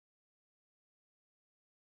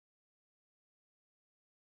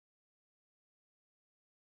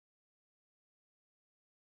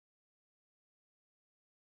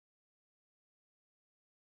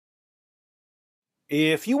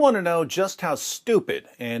If you want to know just how stupid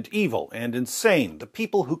and evil and insane the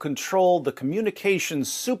people who control the communications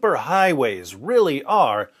superhighways really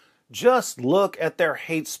are, just look at their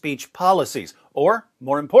hate speech policies. Or,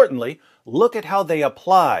 more importantly, look at how they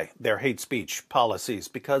apply their hate speech policies,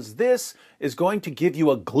 because this is going to give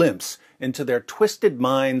you a glimpse into their twisted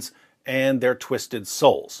minds and their twisted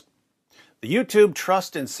souls. The YouTube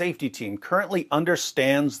Trust and Safety Team currently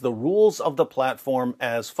understands the rules of the platform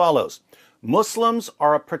as follows. Muslims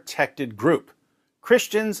are a protected group.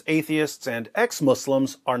 Christians, atheists, and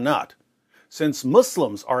ex-Muslims are not. Since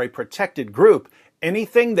Muslims are a protected group,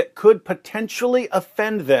 anything that could potentially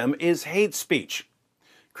offend them is hate speech.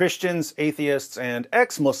 Christians, atheists, and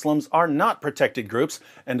ex-Muslims are not protected groups,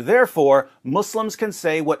 and therefore Muslims can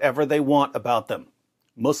say whatever they want about them.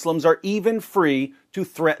 Muslims are even free to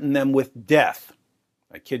threaten them with death.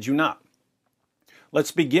 I kid you not.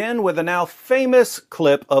 Let's begin with a now famous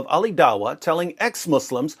clip of Ali Dawah telling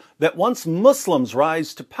ex-Muslims that once Muslims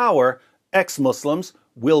rise to power, ex-Muslims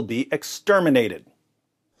will be exterminated.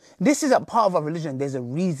 This is a part of our religion. There's a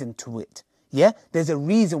reason to it. Yeah? There's a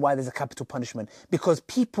reason why there's a capital punishment. Because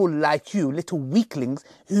people like you, little weaklings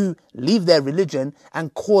who leave their religion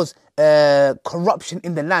and cause corruption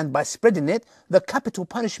in the land by spreading it, the capital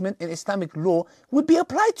punishment in Islamic law would be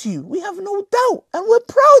applied to you. We have no doubt. And we're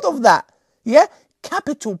proud of that. Yeah?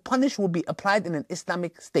 Capital punish will be applied in an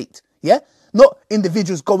Islamic state. Yeah? Not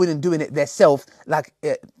individuals going and doing it themselves like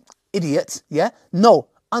idiots. Yeah? No.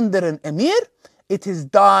 Under an emir, it is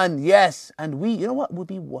done. Yes. And we, you know what? We'll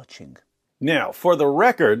be watching. Now, for the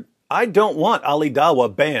record, I don't want Ali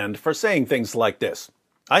Dawah banned for saying things like this.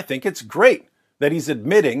 I think it's great that he's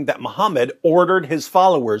admitting that Muhammad ordered his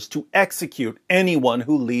followers to execute anyone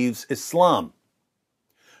who leaves Islam.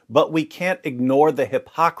 But we can't ignore the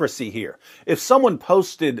hypocrisy here. If someone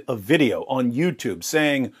posted a video on YouTube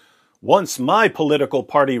saying, "Once my political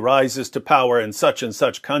party rises to power in such and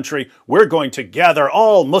such country, we're going to gather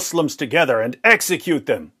all Muslims together and execute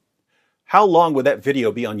them," how long would that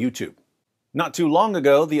video be on YouTube? Not too long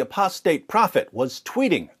ago, the apostate prophet was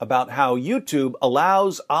tweeting about how YouTube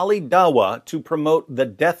allows Ali Dawah to promote the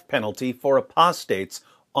death penalty for apostates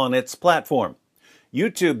on its platform.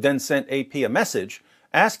 YouTube then sent AP a message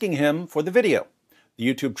asking him for the video.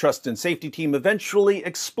 The YouTube Trust and Safety Team eventually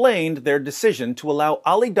explained their decision to allow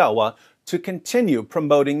Ali Dawah to continue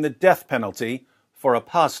promoting the death penalty for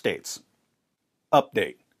apostates.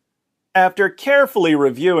 Update. After carefully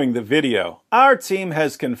reviewing the video, our team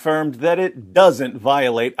has confirmed that it doesn't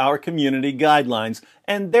violate our community guidelines,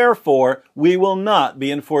 and therefore we will not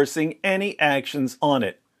be enforcing any actions on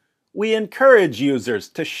it. We encourage users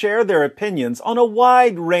to share their opinions on a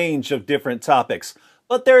wide range of different topics,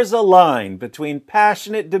 but there's a line between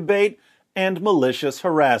passionate debate and malicious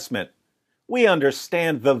harassment. We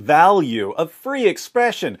understand the value of free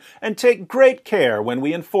expression and take great care when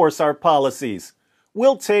we enforce our policies.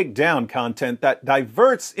 We'll take down content that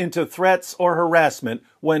diverts into threats or harassment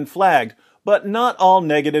when flagged, but not all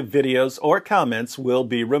negative videos or comments will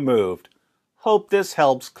be removed. Hope this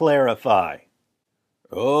helps clarify.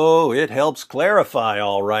 Oh, it helps clarify,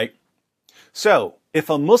 all right. So, if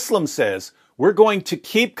a Muslim says, "We're going to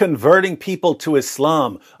keep converting people to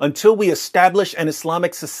Islam until we establish an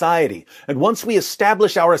Islamic society. And once we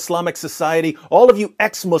establish our Islamic society, all of you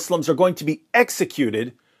ex-Muslims are going to be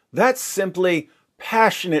executed," that's simply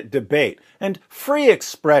passionate debate and free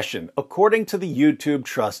expression, according to the YouTube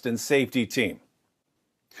Trust and Safety Team.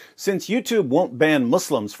 Since YouTube won't ban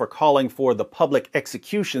Muslims for calling for the public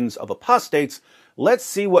executions of apostates, let's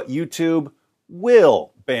see what YouTube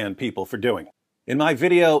will ban people for doing. In my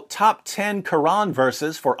video, Top 10 Quran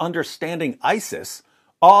Verses for Understanding ISIS,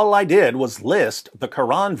 all I did was list the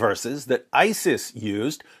Quran verses that ISIS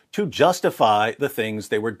used to justify the things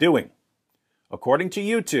they were doing. According to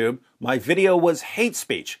YouTube, my video was hate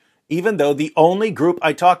speech, even though the only group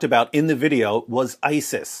I talked about in the video was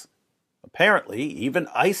ISIS. Apparently, even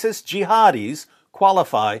ISIS jihadis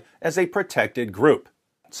qualify as a protected group.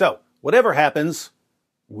 So, whatever happens,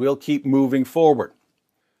 we'll keep moving forward.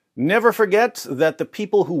 Never forget that the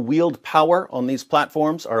people who wield power on these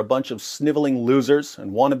platforms are a bunch of sniveling losers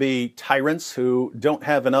and wannabe tyrants who don't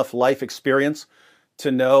have enough life experience to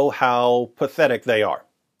know how pathetic they are.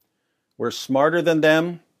 We're smarter than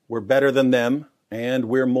them, we're better than them, and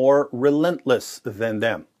we're more relentless than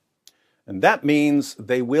them. And that means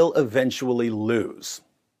they will eventually lose,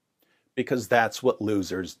 because that's what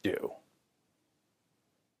losers do.